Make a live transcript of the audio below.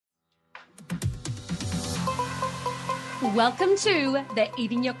Welcome to the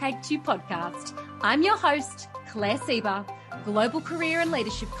Eating Your Cake 2 podcast. I'm your host, Claire Sieber, global career and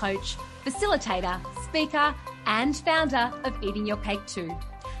leadership coach, facilitator, speaker, and founder of Eating Your Cake 2,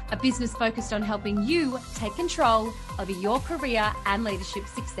 a business focused on helping you take control over your career and leadership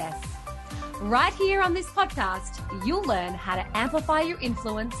success. Right here on this podcast, you'll learn how to amplify your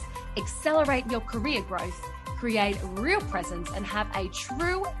influence, accelerate your career growth, create real presence, and have a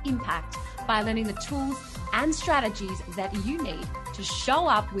true impact by learning the tools and strategies that you need to show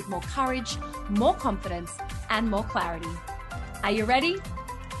up with more courage, more confidence, and more clarity. Are you ready?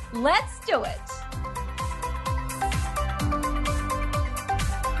 Let's do it.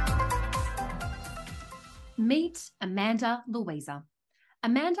 Meet Amanda Louisa.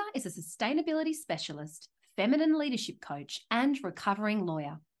 Amanda is a sustainability specialist, feminine leadership coach, and recovering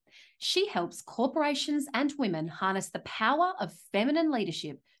lawyer. She helps corporations and women harness the power of feminine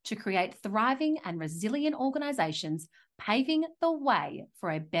leadership to create thriving and resilient organizations, paving the way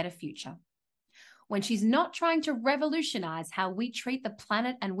for a better future. When she's not trying to revolutionize how we treat the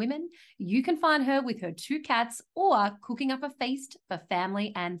planet and women, you can find her with her 2 cats or cooking up a feast for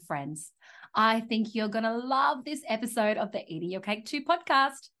family and friends. I think you're going to love this episode of the Eating Your Cake 2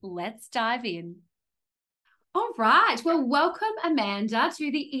 podcast. Let's dive in. All right. Well, welcome, Amanda,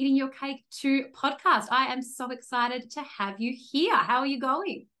 to the Eating Your Cake 2 podcast. I am so excited to have you here. How are you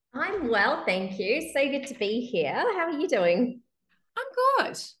going? I'm well, thank you. So good to be here. How are you doing? I'm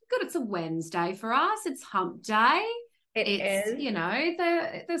good. Good. It's a Wednesday for us. It's hump day. It is. You know,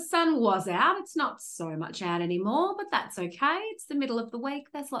 the sun was out. It's not so much out anymore, but that's okay. It's the middle of the week.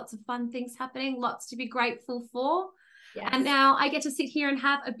 There's lots of fun things happening, lots to be grateful for. Yes. And now I get to sit here and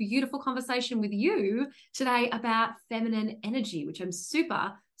have a beautiful conversation with you today about feminine energy, which I'm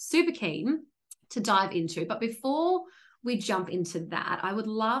super, super keen to dive into. But before we jump into that, I would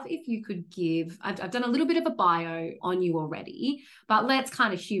love if you could give, I've done a little bit of a bio on you already, but let's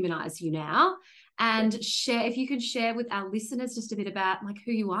kind of humanize you now and share, if you could share with our listeners just a bit about like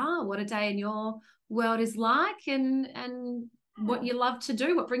who you are, what a day in your world is like, and what you love to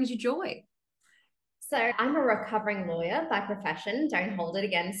do, what brings you joy. So I'm a recovering lawyer by profession. Don't hold it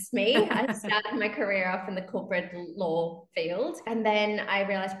against me. I started my career off in the corporate law field. And then I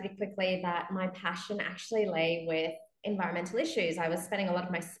realized pretty quickly that my passion actually lay with environmental issues. I was spending a lot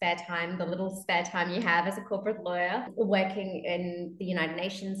of my spare time, the little spare time you have as a corporate lawyer, working in the United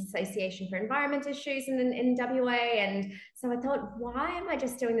Nations Association for Environment Issues in WA. And so I thought, why am I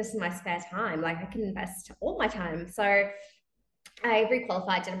just doing this in my spare time? Like I can invest all my time. So I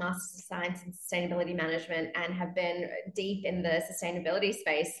requalified, did a Master's of Science in Sustainability Management, and have been deep in the sustainability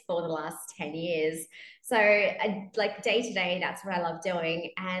space for the last 10 years. So like day to day, that's what I love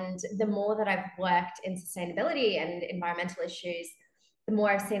doing. And the more that I've worked in sustainability and environmental issues, the more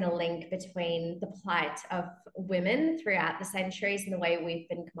I've seen a link between the plight of women throughout the centuries and the way we've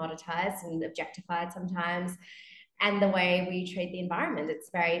been commoditized and objectified sometimes, and the way we treat the environment.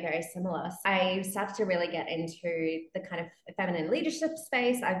 It's very, very similar. I started to really get into the kind of feminine leadership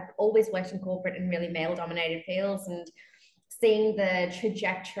space. I've always worked in corporate and really male-dominated fields, and seeing the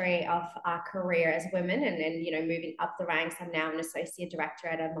trajectory of our career as women and you know, moving up the ranks. I'm now an associate director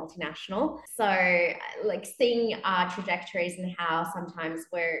at a multinational. So like seeing our trajectories and how sometimes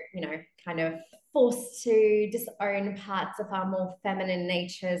we're, you know, kind of forced to disown parts of our more feminine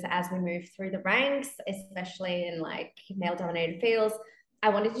natures as we move through the ranks, especially in like male-dominated fields. I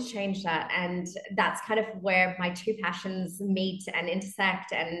wanted to change that, and that's kind of where my 2 passions meet and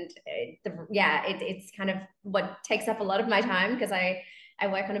intersect. And it's kind of what takes up a lot of my time, because I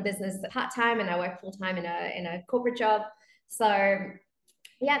work on a business part-time and I work full-time in a corporate job. So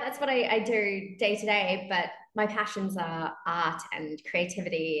yeah, that's what I do day to day. But my passions are art and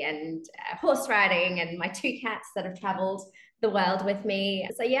creativity and horse riding, and my 2 cats that have traveled the world with me.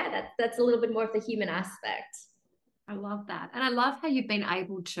 So yeah, that's a little bit more of the human aspect. I love that. And I love how you've been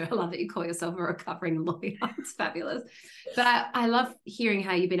able to, I love that you call yourself a recovering lawyer. It's fabulous. But I love hearing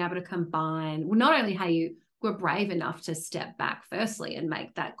how you've been able to combine, well, not only how you were brave enough to step back firstly and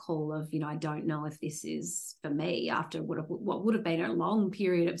make that call of, you know, I don't know if this is for me after what would have been a long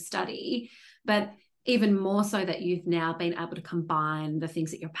period of study, but even more so that you've now been able to combine the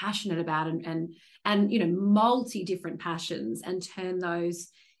things that you're passionate about and you know, multi different passions, and turn those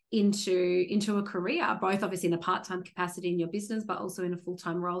into a career, both obviously in a part-time capacity in your business, but also in a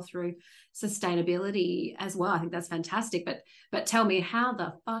full-time role through sustainability as well. I think that's fantastic. But tell me, how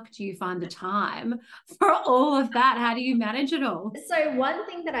the fuck do you find the time for all of that? How do you manage it all? So one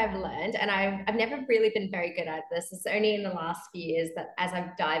thing that I've learned, and I've never really been very good at this, it's only in the last few years that as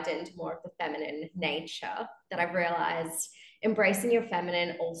I've dived into more of the feminine nature that I've realized embracing your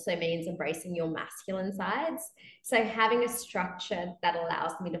feminine also means embracing your masculine sides. So having a structure that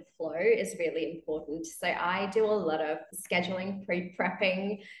allows me to flow is really important. So I do a lot of scheduling,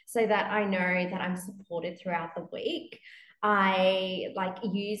 pre-prepping, so that I know that I'm supported throughout the week. I like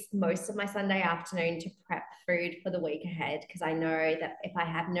use most of my Sunday afternoon to prep food for the week ahead, because I know that if I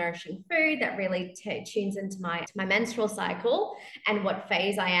have nourishing food that really tunes into my menstrual cycle and what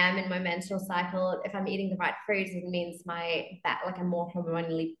phase I am in my menstrual cycle, if I'm eating the right foods, it means I'm more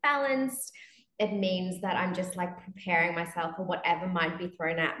hormonally balanced. It means that I'm just like preparing myself for whatever might be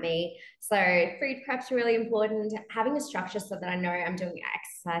thrown at me. So food prep's really important. Having a structure so that I know I'm doing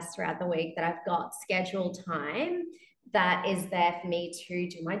exercise throughout the week, that I've got scheduled time that is there for me to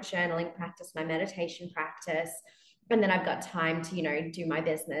do my journaling practice, my meditation practice. And then I've got time to, do my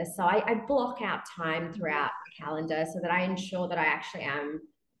business. So I block out time throughout the calendar so that I ensure that I actually am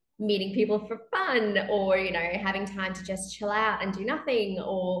meeting people for fun, or, having time to just chill out and do nothing,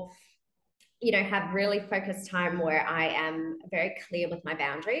 or, have really focused time where I am very clear with my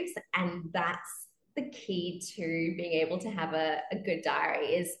boundaries. And that's the key to being able to have a good diary,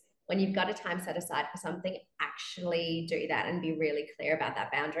 is when you've got a time set aside for something, actually do that and be really clear about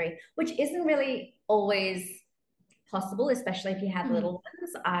that boundary, which isn't really always possible, especially if you have little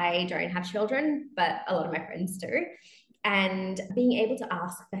ones. I don't have children, but a lot of my friends do. And being able to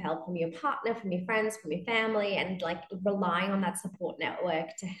ask for help from your partner, from your friends, from your family, and like relying on that support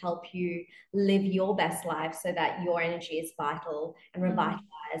network to help you live your best life so that your energy is vital and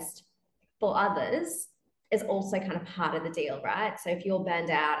revitalized for others, is also kind of part of the deal, right? So if you're burned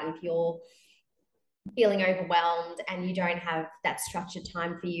out and if you're feeling overwhelmed and you don't have that structured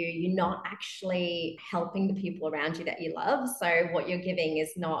time for you, you're not actually helping the people around you that you love. So what you're giving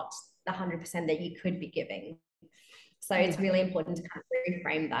is not the 100% that you could be giving. So it's really important to kind of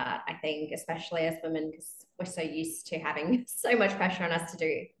reframe that, I think, especially as women, because we're so used to having so much pressure on us to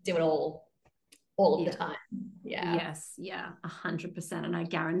do it all of the time. Yeah. Yes. Yeah. 100%. And I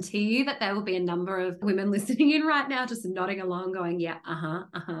guarantee you that there will be a number of women listening in right now, just nodding along going, yeah,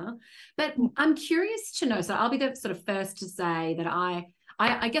 But I'm curious to know, so I'll be the sort of first to say that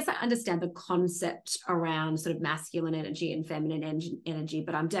I guess I understand the concept around sort of masculine energy and feminine energy,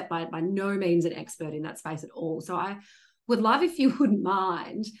 but I'm by no means an expert in that space at all. So I would love if you wouldn't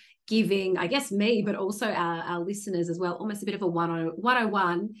mind giving, I guess, me, but also our listeners as well, almost a bit of a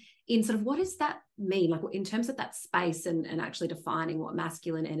 101 in sort of what does that mean, like in terms of that space and actually defining what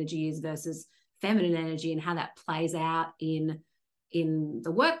masculine energy is versus feminine energy and how that plays out in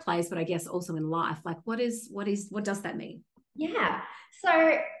the workplace, but I guess also in life. Like what does that mean? Yeah.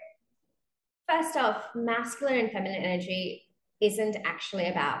 So first off, masculine and feminine energy isn't actually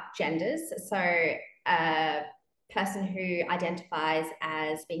about genders. So a person who identifies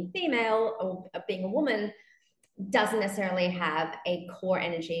as being female or being a woman doesn't necessarily have a core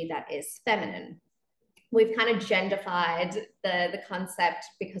energy that is feminine. We've kind of genderfied the concept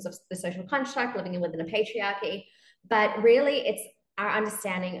because of the social construct living within a patriarchy, but really it's our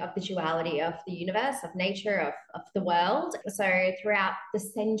understanding of the duality of the universe, of nature, of the world. So throughout the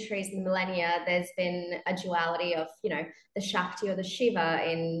centuries and millennia, there's been a duality of, the Shakti or the Shiva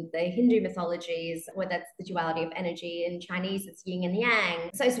in the Hindu mythologies, where that's the duality of energy. In Chinese, it's yin and yang.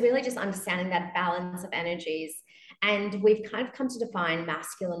 So it's really just understanding that balance of energies. And we've kind of come to define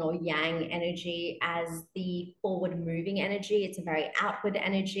masculine or yang energy as the forward moving energy. It's a very outward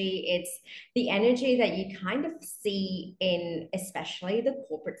energy. It's the energy that you kind of see in especially the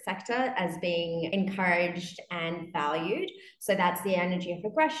corporate sector as being encouraged and valued. So that's the energy of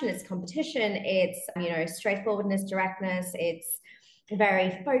aggression, it's competition, it's, straightforwardness, directness, it's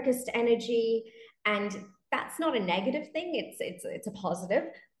very focused energy. And that's not a negative thing. It's a positive.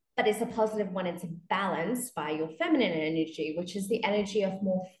 But it's a positive when it's balanced by your feminine energy, which is the energy of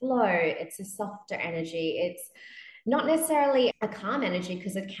more flow. It's a softer energy. It's not necessarily a calm energy,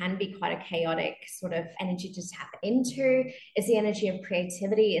 because it can be quite a chaotic sort of energy to tap into. It's the energy of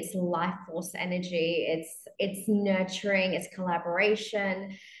creativity. It's life force energy. It's nurturing. It's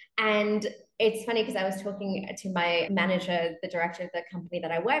collaboration. And it's funny because I was talking to my manager, the director of the company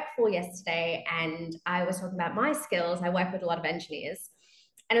that I work for, yesterday, and I was talking about my skills. I work with a lot of engineers.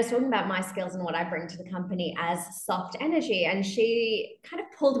 And I was talking about my skills and what I bring to the company as soft energy. And she kind of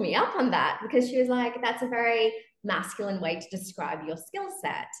pulled me up on that, because she was like, that's a very masculine way to describe your skill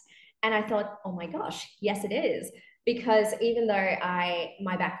set. And I thought, oh my gosh, yes, it is. Because even though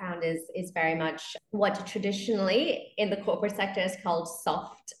my background is very much what traditionally in the corporate sector is called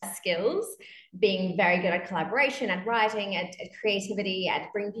soft skills, being very good at collaboration, at writing, at creativity,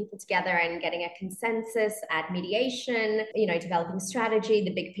 at bringing people together and getting a consensus, at mediation, developing strategy,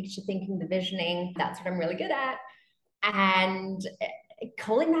 the big picture thinking, the visioning, that's what I'm really good at. And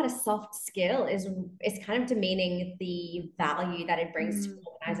calling that a soft skill is kind of demeaning the value that it brings to an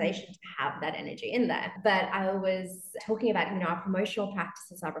organization to have that energy in there. But I was talking about, our promotional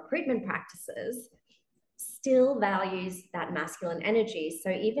practices, our recruitment practices still values that masculine energy. So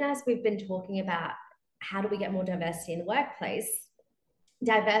even as we've been talking about how do we get more diversity in the workplace,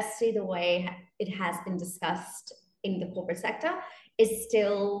 diversity, the way it has been discussed in the corporate sector, is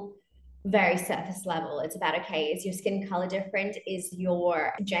still very surface level. It's about, okay, is your skin color different? Is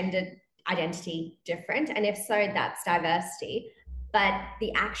your gender identity different? And if so, that's diversity. But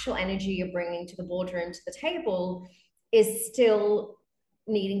the actual energy you're bringing to the boardroom, to the table, is still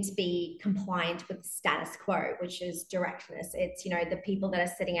needing to be compliant with the status quo, which is directness. It's, the people that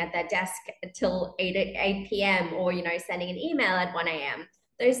are sitting at their desk till 8 p.m. or, sending an email at 1 a.m.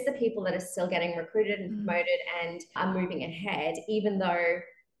 Those are the people that are still getting recruited and promoted and are moving ahead, even though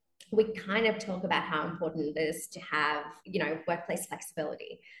we kind of talk about how important it is to have, workplace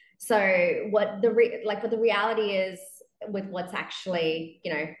flexibility. So what the reality is with what's actually,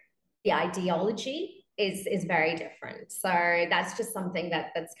 the ideology is very different. So that's just something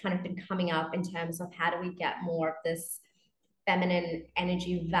that's kind of been coming up in terms of how do we get more of this feminine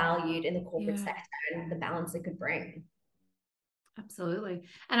energy valued in the corporate sector and the balance it could bring. Absolutely.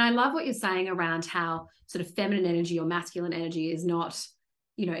 And I love what you're saying around how sort of feminine energy or masculine energy is not,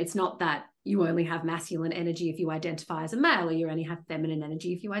 it's not that you only have masculine energy if you identify as a male, or you only have feminine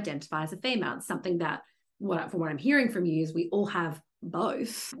energy if you identify as a female. It's something that, from what I'm hearing from you, is we all have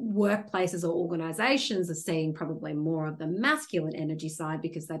both. Workplaces or organizations are seeing probably more of the masculine energy side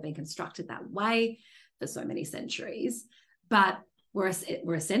because they've been constructed that way for so many centuries. But we're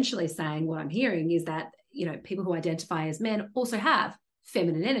essentially saying, what I'm hearing is that, people who identify as men also have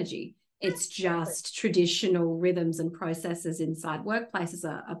feminine energy. It's just traditional rhythms and processes inside workplaces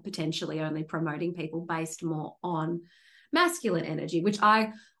are potentially only promoting people based more on masculine energy, which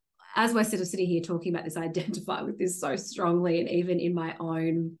as we're sort of sitting here talking about this, I identify with this so strongly. And even in my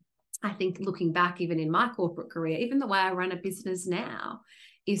own, I think looking back, even in my corporate career, even the way I run a business now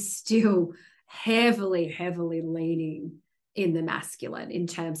is still heavily, heavily leaning in the masculine in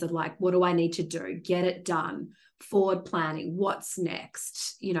terms of like, what do I need to do? Get it done. Forward planning. What's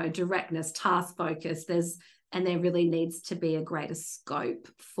next? Directness, task focus. There really needs to be a greater scope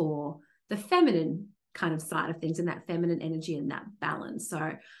for the feminine kind of side of things and that feminine energy and that balance.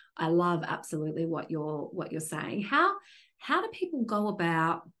 So I love absolutely what you're saying. How do people go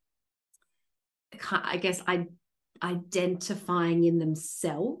about, I guess, identifying in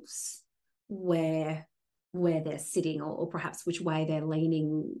themselves where they're sitting or perhaps which way they're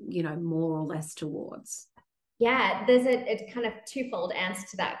leaning, more or less towards? Yeah, there's a kind of twofold answer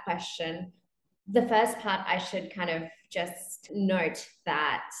to that question. The first part, I should kind of just note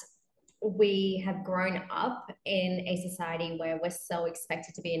that we have grown up in a society where we're so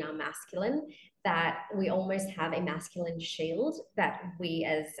expected to be in our masculine that we almost have a masculine shield that we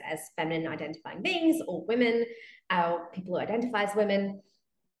as feminine identifying beings or women, our people who identify as women,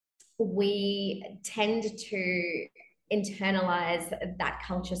 we tend to internalize that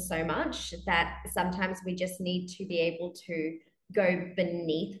culture so much that sometimes we just need to be able to go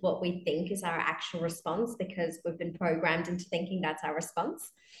beneath what we think is our actual response because we've been programmed into thinking that's our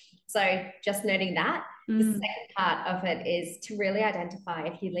response. So just noting that. The second part of it is to really identify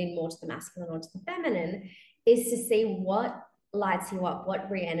if you lean more to the masculine or to the feminine, is to see what lights you up, what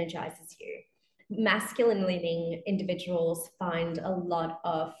re-energizes you. Masculine leaning individuals find a lot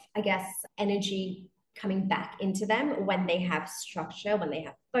of, I guess, energy coming back into them when they have structure, when they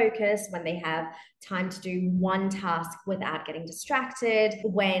have focus, when they have time to do one task without getting distracted,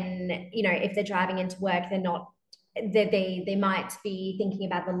 when, if they're driving into work, they might be thinking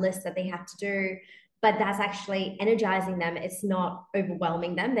about the list that they have to do, but that's actually energizing them. It's not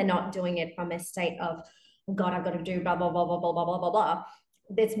overwhelming them. They're not doing it from a state of, oh God, I've got to do blah, blah, blah, blah, blah, blah, blah, blah, blah.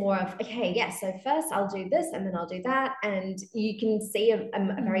 It's more of, okay, yeah, so first I'll do this and then I'll do that. And you can see a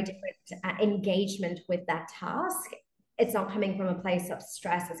very different engagement with that task. It's not coming from a place of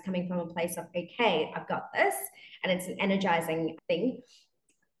stress. It's coming from a place of, okay, I've got this. And it's an energizing thing.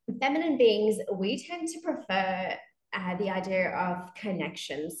 Feminine beings, we tend to prefer the idea of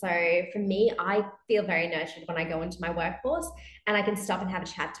connection. So for me, I feel very nurtured when I go into my workforce and I can stop and have a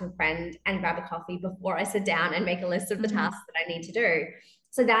chat to a friend and grab a coffee before I sit down and make a list of the tasks that I need to do.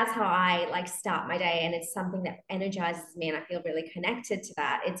 So that's how I start my day. And it's something that energizes me and I feel really connected to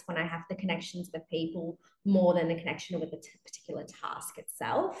that. It's when I have the connections with people more than the connection with the particular task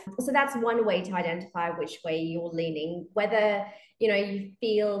itself. So that's one way to identify which way you're leaning, whether you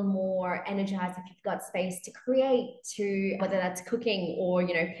feel more energized if you've got space to create, to whether that's cooking or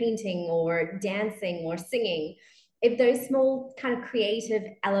painting or dancing or singing. if those small kind of creative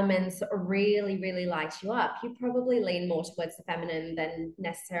elements really, really light you up, you probably lean more towards the feminine than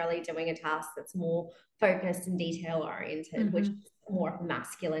necessarily doing a task that's more focused and detail oriented, which is more of a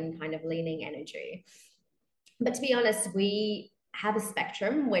masculine kind of leaning energy. But to be honest, we have a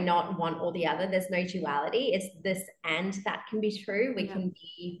spectrum. We're not one or the other. There's no duality. It's this and that can be true. We can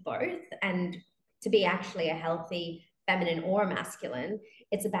be both. And to be actually a healthy feminine or a masculine,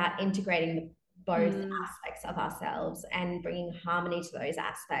 it's about integrating the both aspects of ourselves and bringing harmony to those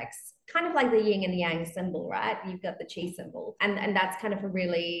aspects, kind of like the yin and yang symbol, right? You've got the chi symbol, and that's kind of a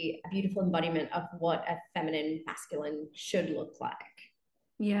really beautiful embodiment of what a feminine masculine should look like.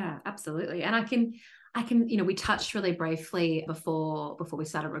 Yeah, absolutely. And I can, we touched really briefly before we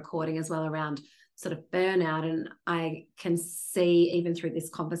started recording as well around sort of burnout, and I can see even through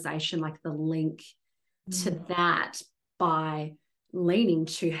this conversation like the link to that by leaning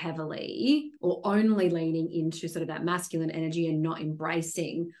too heavily or only leaning into sort of that masculine energy and not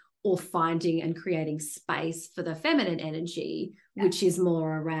embracing or finding and creating space for the feminine energy, which is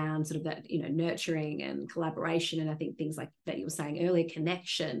more around sort of that, nurturing and collaboration. And I think things like that you were saying earlier,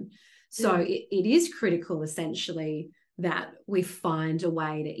 connection. So it is critical essentially that we find a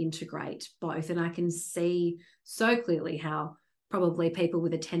way to integrate both. And I can see so clearly how probably people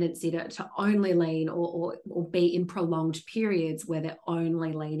with a tendency to only lean or be in prolonged periods where they're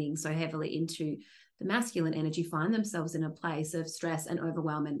only leaning so heavily into the masculine energy find themselves in a place of stress and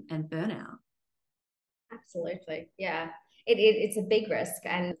overwhelm and burnout. Absolutely. Yeah. It's a big risk.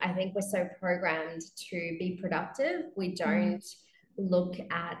 And I think we're so programmed to be productive. We don't look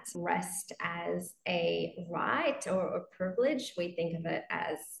at rest as a right or a privilege. We think of it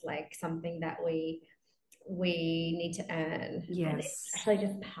as like something that we need to earn. Yes. And it's actually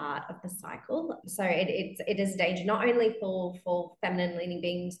just part of the cycle. So it is a danger, not only for feminine leaning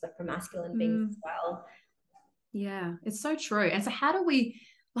beings, but for masculine beings as well. Yeah, it's so true. And so how do we,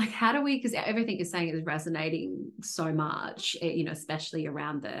 because everything you're saying is resonating so much, especially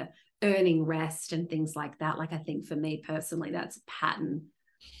around the earning rest and things like that. Like, I think for me personally, that's a pattern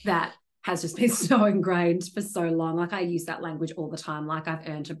that has just been so ingrained for so long. Like, I use that language all the time, like I've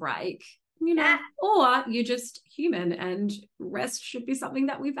earned a break. Or you're just human and rest should be something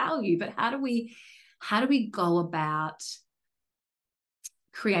that we value. But how do we go about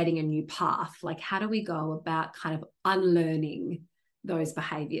creating a new path? Like, how do we go about kind of unlearning those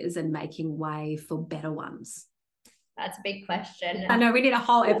behaviors and making way for better ones? That's a big question. I know we need a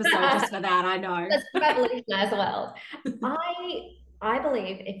whole episode just for that. I know. Let's revolutionize the world. I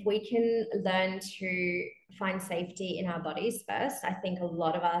believe if we can learn to find safety in our bodies first, I think a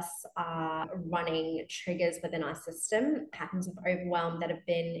lot of us are running triggers within our system, patterns of overwhelm that have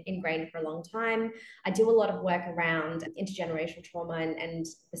been ingrained for a long time. I do a lot of work around intergenerational trauma and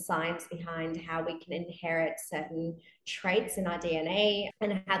the science behind how we can inherit certain traits in our DNA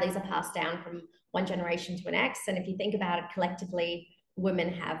and how these are passed down from one generation to the next. And if you think about it collectively,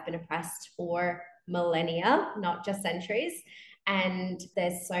 women have been oppressed for millennia, not just centuries. And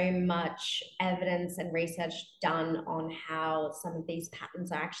there's so much evidence and research done on how some of these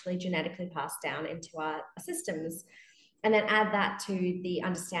patterns are actually genetically passed down into our systems. And then add that to the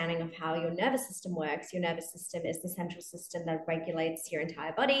understanding of how your nervous system works. Your nervous system is the central system that regulates your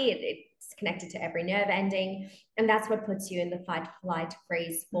entire body. It's connected to every nerve ending. And that's what puts you in the fight, flight,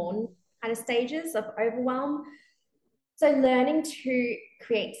 freeze, fawn kind of stages of overwhelm. So learning to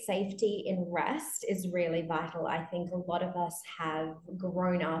create safety in rest is really vital. I think a lot of us have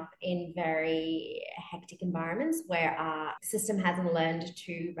grown up in very hectic environments where our system hasn't learned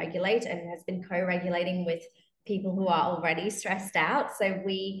to regulate and has been co-regulating with people who are already stressed out. So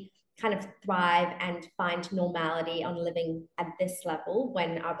we kind of thrive and find normality on living at this level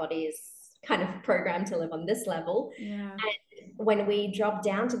when our body is kind of programmed to live on this level. Yeah. And when we drop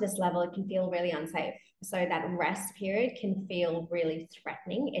down to this level, it can feel really unsafe. So that rest period can feel really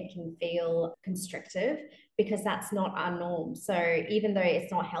threatening. It can feel constrictive because that's not our norm. So even though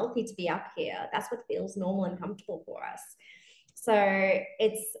it's not healthy to be up here, that's what feels normal and comfortable for us. So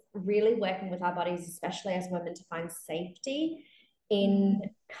it's really working with our bodies, especially as women, to find safety in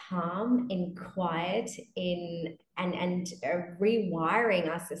calm, in quiet, in and rewiring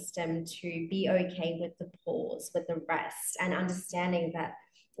our system to be okay with the pause, with the rest, and understanding that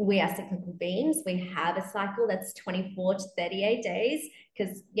we are cyclical beings. We have a cycle that's 24 to 38 days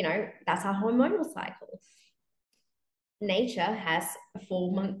because, that's our hormonal cycle. Nature has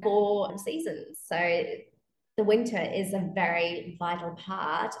 4 seasons. So the winter is a very vital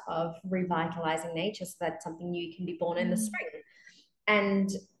part of revitalizing nature so that something new can be born in the spring. And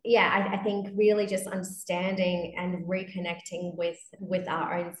yeah, I think really just understanding and reconnecting with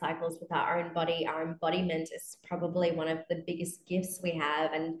our own cycles, with our own body, our embodiment is probably one of the biggest gifts we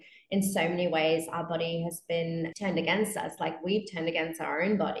have. And in so many ways, our body has been turned against us, like we've turned against our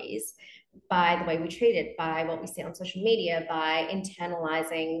own bodies by the way we treat it, by what we see on social media, by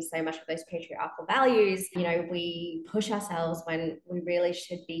internalizing so much of those patriarchal values. You know, we push ourselves when we really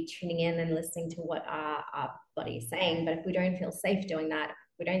should be tuning in and listening to what our body is saying. But if we don't feel safe doing that,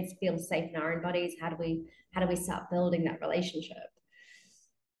 if we don't feel safe in our own bodies, how do we start building that relationship?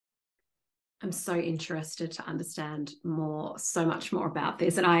 I'm so interested to understand more, so much more about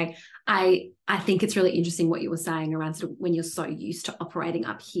this. And I think it's really interesting what you were saying around sort of when you're so used to operating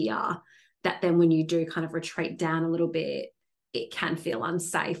up here, that then when you do kind of retreat down a little bit, it can feel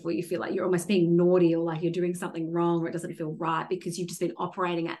unsafe, or you feel like you're almost being naughty, or like you're doing something wrong, or it doesn't feel right because you've just been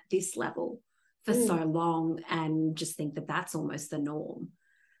operating at this level for so long, and just think that that's almost the norm.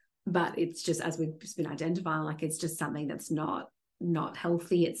 But it's just, as we've just been identifying, like it's just something that's not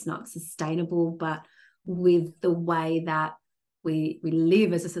healthy, it's not sustainable. But with the way that we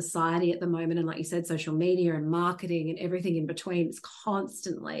live as a society at the moment, and like you said, social media and marketing and everything in between, it's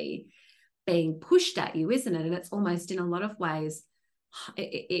constantly being pushed at you, isn't it? And it's almost, in a lot of ways,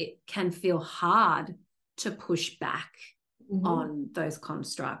 it can feel hard to push back on those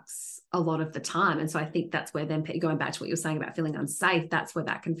constructs a lot of the time. And so I think that's where, then going back to what you were saying about feeling unsafe, that's where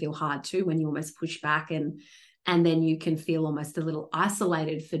that can feel hard too, when you almost push back, and then you can feel almost a little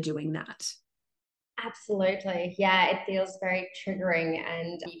isolated for doing that. Absolutely. Yeah, it feels very triggering,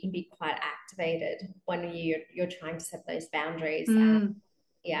 and you can be quite activated when you're trying to set those boundaries.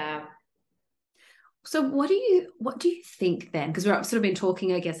 Yeah. So what do you think then? Because we've sort of been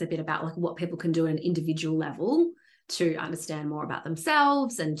talking, I guess, a bit about like what people can do at an individual level to understand more about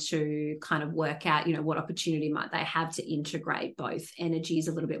themselves, and to kind of work out, you know, what opportunity might they have to integrate both energies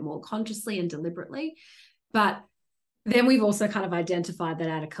a little bit more consciously and deliberately. But then we've also kind of identified that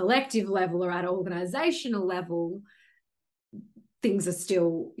at a collective level, or at an organizational level, things are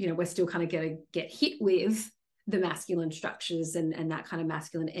still, you know, we're still kind of going to get hit with the masculine structures and that kind of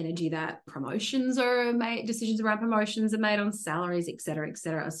masculine energy, that promotions are made, decisions around promotions are made on salaries, et cetera, et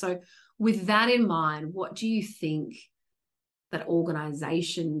cetera. So with that in mind, what do you think that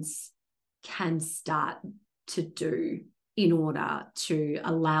organizations can start to do in order to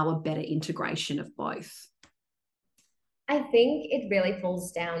allow a better integration of both? I think it really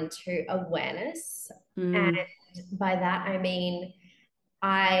falls down to awareness. And by that, I mean,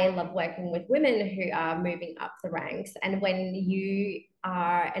 I love working with women who are moving up the ranks. And when you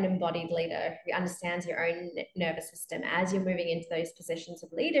are an embodied leader who understands your own nervous system as you're moving into those positions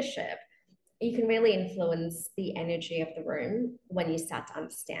of leadership, you can really influence the energy of the room when you start to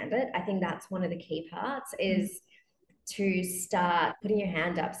understand it. I think that's one of the key parts, is to start putting your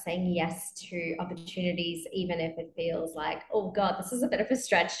hand up, saying yes to opportunities, even if it feels like, oh God, this is a bit of a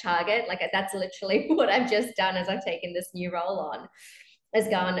stretch target. Like that's literally what I've just done as I've taken this new role on. Has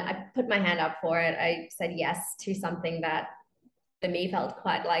gone, I put my hand up for it. I said yes to something that for me felt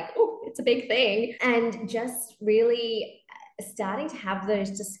quite like, oh, it's a big thing. And just really starting to have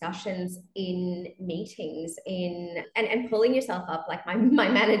those discussions in meetings, and pulling yourself up, like my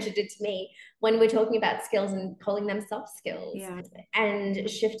manager did to me when we're talking about skills, and calling them soft skills. And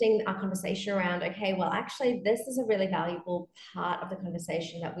shifting our conversation around, okay, well, actually this is a really valuable part of the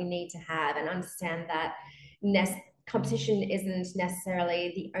conversation that we need to have, and understand that competition isn't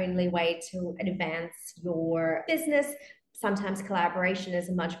necessarily the only way to advance your business. Sometimes collaboration is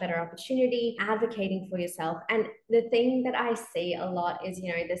a much better opportunity, advocating for yourself. And the thing that I see a lot is,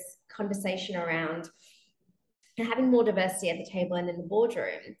 you know, this conversation around having more diversity at the table and in the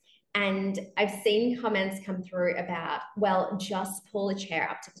boardroom. And I've seen comments come through about, well, just pull a chair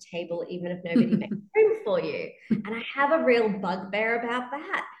up to the table, even if nobody makes room for you. And I have a real bugbear about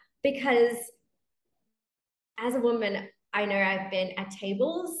that, because as a woman, I know I've been at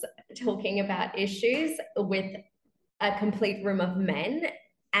tables talking about issues with a complete room of men,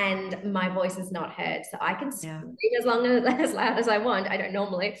 and my voice is not heard. So I can scream as loud as I want. I don't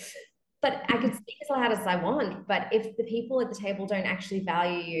normally, but I can speak as loud as I want. But if the people at the table don't actually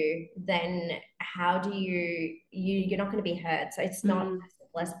value you, then how do you're not going to be heard. So it's not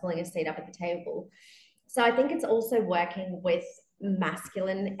less pulling a seat up at the table. So I think it's also working with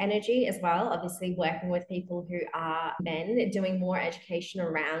masculine energy as well, obviously working with people who are men, doing more education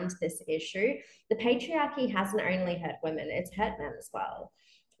around this issue. The patriarchy hasn't only hurt women, it's hurt men as well.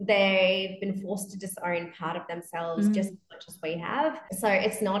 They've been forced to disown part of themselves just as much as we have. So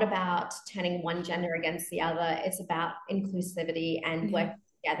it's not about turning one gender against the other, it's about inclusivity and working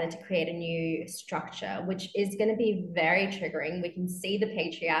together to create a new structure, which is going to be very triggering. We can see the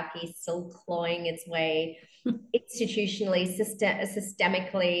patriarchy still clawing its way institutionally,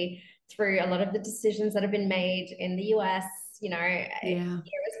 systemically, through a lot of the decisions that have been made in the US, here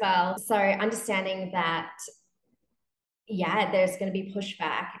as well. So understanding that, there's going to be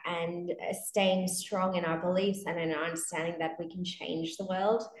pushback, and staying strong in our beliefs and in our understanding that we can change the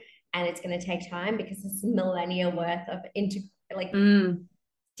world. And it's going to take time, because it's millennia worth of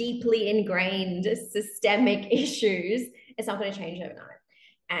deeply ingrained systemic issues. It's not going to change overnight.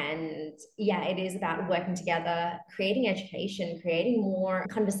 And it is about working together, creating education, creating more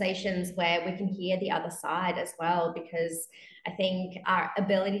conversations where we can hear the other side as well, because I think our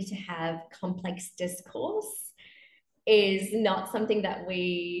ability to have complex discourse is not something that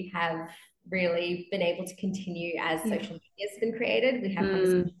we have really been able to continue as social media has been created. We have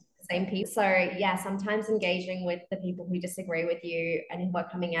conversations with the same people. So sometimes engaging with the people who disagree with you and who are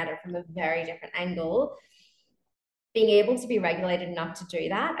coming at it from a very different angle, being able to be regulated enough to do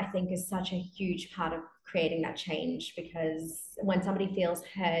that, I think, is such a huge part of creating that change, because when somebody feels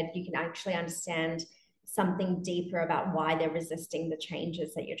heard, you can actually understand something deeper about why they're resisting the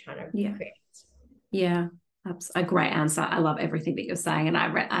changes that you're trying to create. Yeah. That's a great answer. I love everything that you're saying, and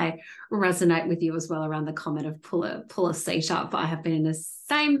I resonate with you as well around the comment of pull a seat up. I have been in the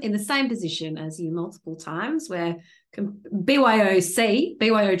same position as you multiple times, where BYO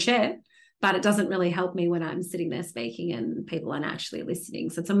chair, but it doesn't really help me when I'm sitting there speaking and people aren't actually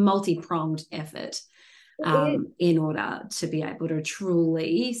listening. So it's a multi-pronged effort in order to be able to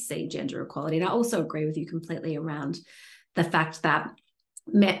truly see gender equality. And I also agree with you completely around the fact that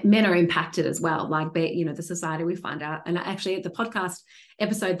men are impacted as well, like, the society we find out. And actually, the podcast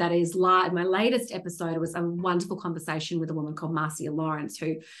episode that is live, my latest episode, was a wonderful conversation with a woman called Marcia Lawrence,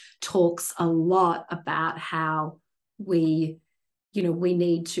 who talks a lot about how we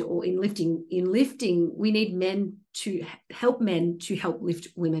need to, or in lifting, we need men to help lift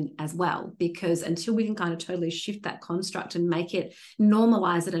women as well, because until we can kind of totally shift that construct and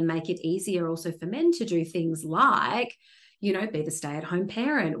normalize it and make it easier also for men to do things like, be the stay-at-home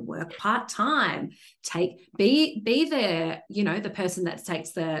parent, work part-time, be the person that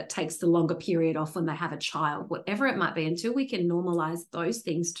takes the longer period off when they have a child, whatever it might be. Until we can normalize those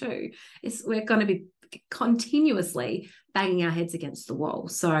things too, we're going to be continuously banging our heads against the wall.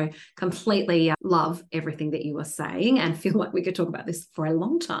 So completely love everything that you are saying, and feel like we could talk about this for a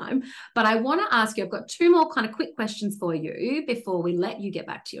long time. But I want to ask you, I've got two more kind of quick questions for you before we let you get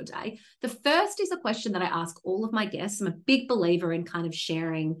back to your day. The first is a question that I ask all of my guests. I'm a big believer in kind of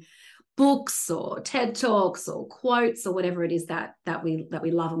sharing books or TED Talks or quotes or whatever it is that we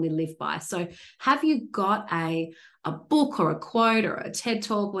love and we live by. So have you got a book or a quote or a TED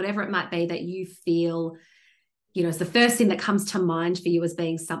Talk, whatever it might be, that you feel, is the first thing that comes to mind for you as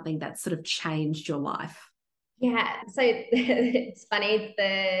being something that sort of changed your life? Yeah. So it's funny.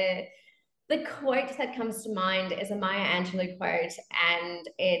 The quote that comes to mind is a Maya Angelou quote, and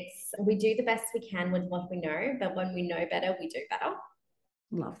it's, "We do the best we can with what we know, but when we know better, we do better."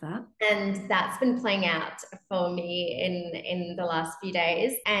 Love that. And that's been playing out for me in the last few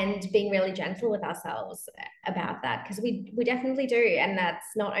days, and being really gentle with ourselves about that, because we definitely do. And that's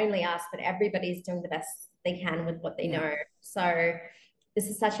not only us, but everybody's doing the best they can with what they know. So this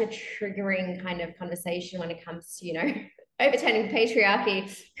is such a triggering kind of conversation when it comes to, overturning the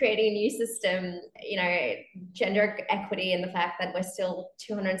patriarchy, creating a new system, gender equity, and the fact that we're still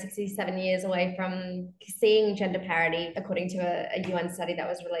 267 years away from seeing gender parity, according to a UN study that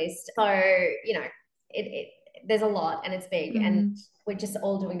was released. So, there's a lot, and it's big, and we're just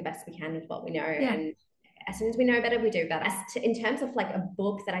all doing the best we can with what we know. And as soon as we know better, we do better. In terms of like a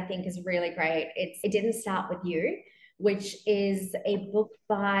book that I think is really great, It Didn't Start With You, which is a book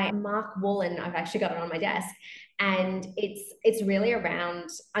by Mark Woolen. I've actually got it on my desk. And it's really around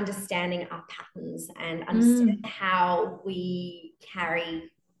understanding our patterns and understanding how we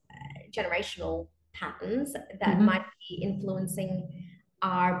carry generational patterns that might be influencing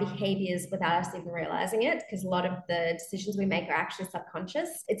our behaviors without us even realizing it, because a lot of the decisions we make are actually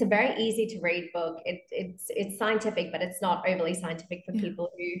subconscious. It's a very easy to read book. It's scientific, but it's not overly scientific for people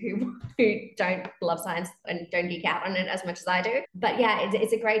who don't love science and don't geek out on it as much as I do. But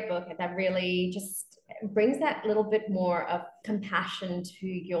it's a great book that really just brings that little bit more of compassion to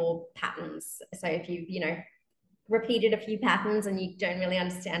your patterns. So if you've repeated a few patterns and you don't really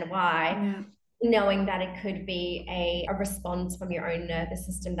understand why, knowing that it could be a response from your own nervous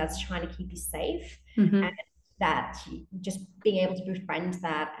system that's trying to keep you safe, and that just being able to befriend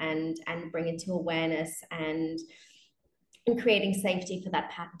that and bring it to awareness and and creating safety for that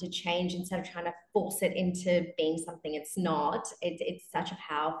pattern to change instead of trying to force it into being something it's not. It's such a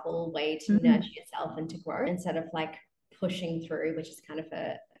powerful way to nurture yourself and to grow instead of like pushing through, which is kind of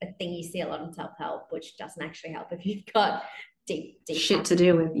a thing you see a lot in self-help, which doesn't actually help if you've got deep shit to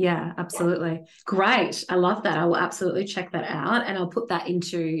deal with. Yeah, absolutely. Yeah. Great. I love that. I will absolutely check that out, and I'll put that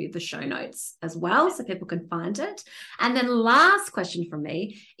into the show notes as well so people can find it. And then last question from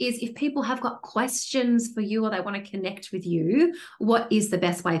me is, if people have got questions for you or they want to connect with you, what is the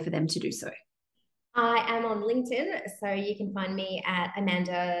best way for them to do so? I am on LinkedIn, so you can find me at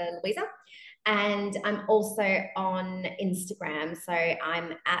Amanda Louisa. And I'm also on Instagram. So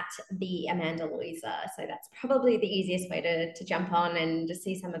I'm at the Amanda Louisa. So that's probably the easiest way to jump on and just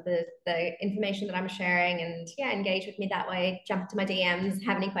see some of the information that I'm sharing, and engage with me that way. Jump to my DMs,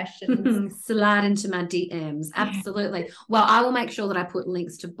 have any questions. Slide into my DMs. Absolutely. Well, I will make sure that I put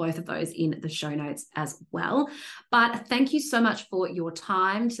links to both of those in the show notes as well. But thank you so much for your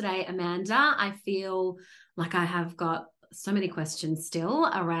time today, Amanda. I feel like I have got so many questions still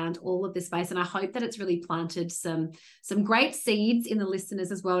around all of this space, and I hope that it's really planted some great seeds in the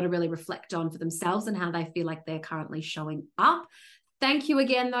listeners as well to really reflect on for themselves and how they feel like they're currently showing up. Thank you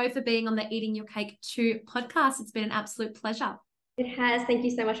again, though, for being on the Eating Your Cake 2 podcast. It's been an absolute pleasure. It has. Thank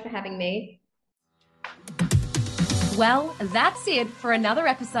you so much for having me. Well, that's it for another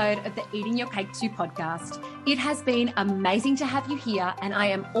episode of the Eating Your Cake 2 podcast. It has been amazing to have you here, and I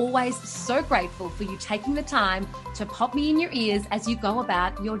am always so grateful for you taking the time to pop me in your ears as you go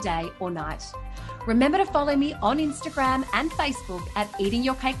about your day or night. Remember to follow me on Instagram and Facebook at Eating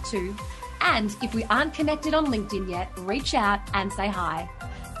Your Cake 2. And if we aren't connected on LinkedIn yet, reach out and say hi.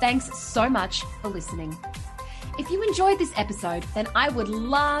 Thanks so much for listening. If you enjoyed this episode, then I would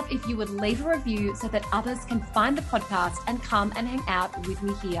love if you would leave a review so that others can find the podcast and come and hang out with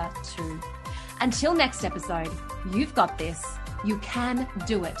me here too. Until next episode, you've got this. You can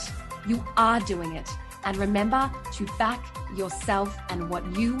do it. You are doing it. And remember to back yourself and what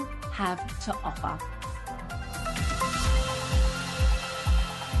you have to offer.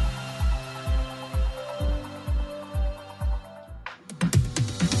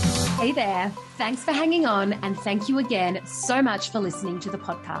 Hey there. Thanks for hanging on, and thank you again so much for listening to the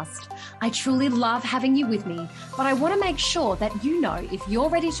podcast. I truly love having you with me, but I want to make sure that you know if you're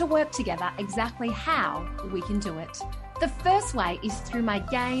ready to work together exactly how we can do it. The first way is through my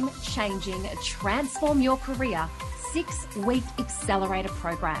game-changing Transform Your Career 6-week accelerator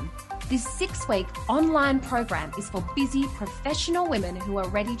program. This 6-week online program is for busy professional women who are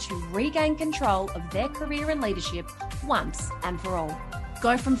ready to regain control of their career and leadership once and for all.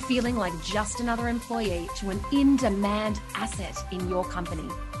 Go from feeling like just another employee to an in-demand asset in your company.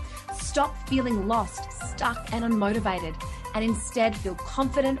 Stop feeling lost, stuck, and unmotivated, and instead feel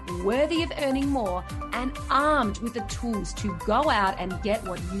confident, worthy of earning more, and armed with the tools to go out and get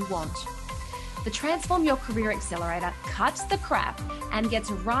what you want. The Transform Your Career Accelerator cuts the crap and gets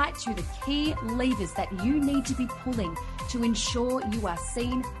right to the key levers that you need to be pulling to ensure you are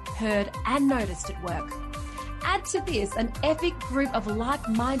seen, heard, and noticed at work. Add to this an epic group of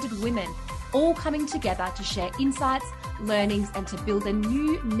like-minded women, all coming together to share insights, learnings, and to build a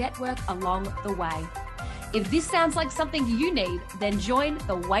new network along the way. If this sounds like something you need, then join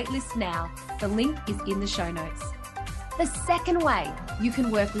the waitlist now. The link is in the show notes. The second way you can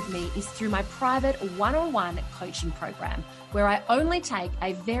work with me is through my private one-on-one coaching program, where I only take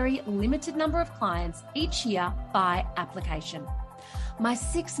a very limited number of clients each year by application. My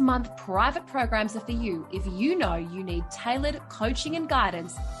 6-month private programs are for you if you know you need tailored coaching and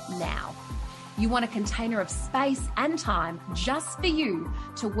guidance now. You want a container of space and time just for you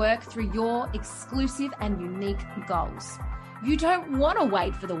to work through your exclusive and unique goals. You don't want to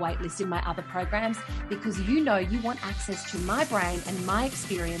wait for the waitlist in my other programs because you know you want access to my brain and my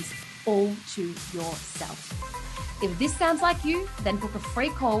experience all to yourself. If this sounds like you, then book a free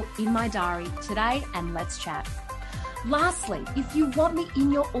call in my diary today and let's chat. Lastly, if you want me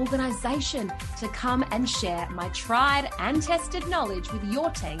in your organization to come and share my tried and tested knowledge with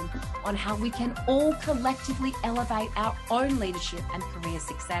your team on how we can all collectively elevate our own leadership and career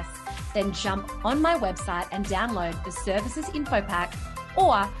success, then jump on my website and download the services info pack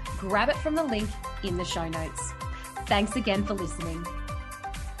or grab it from the link in the show notes. Thanks again for listening.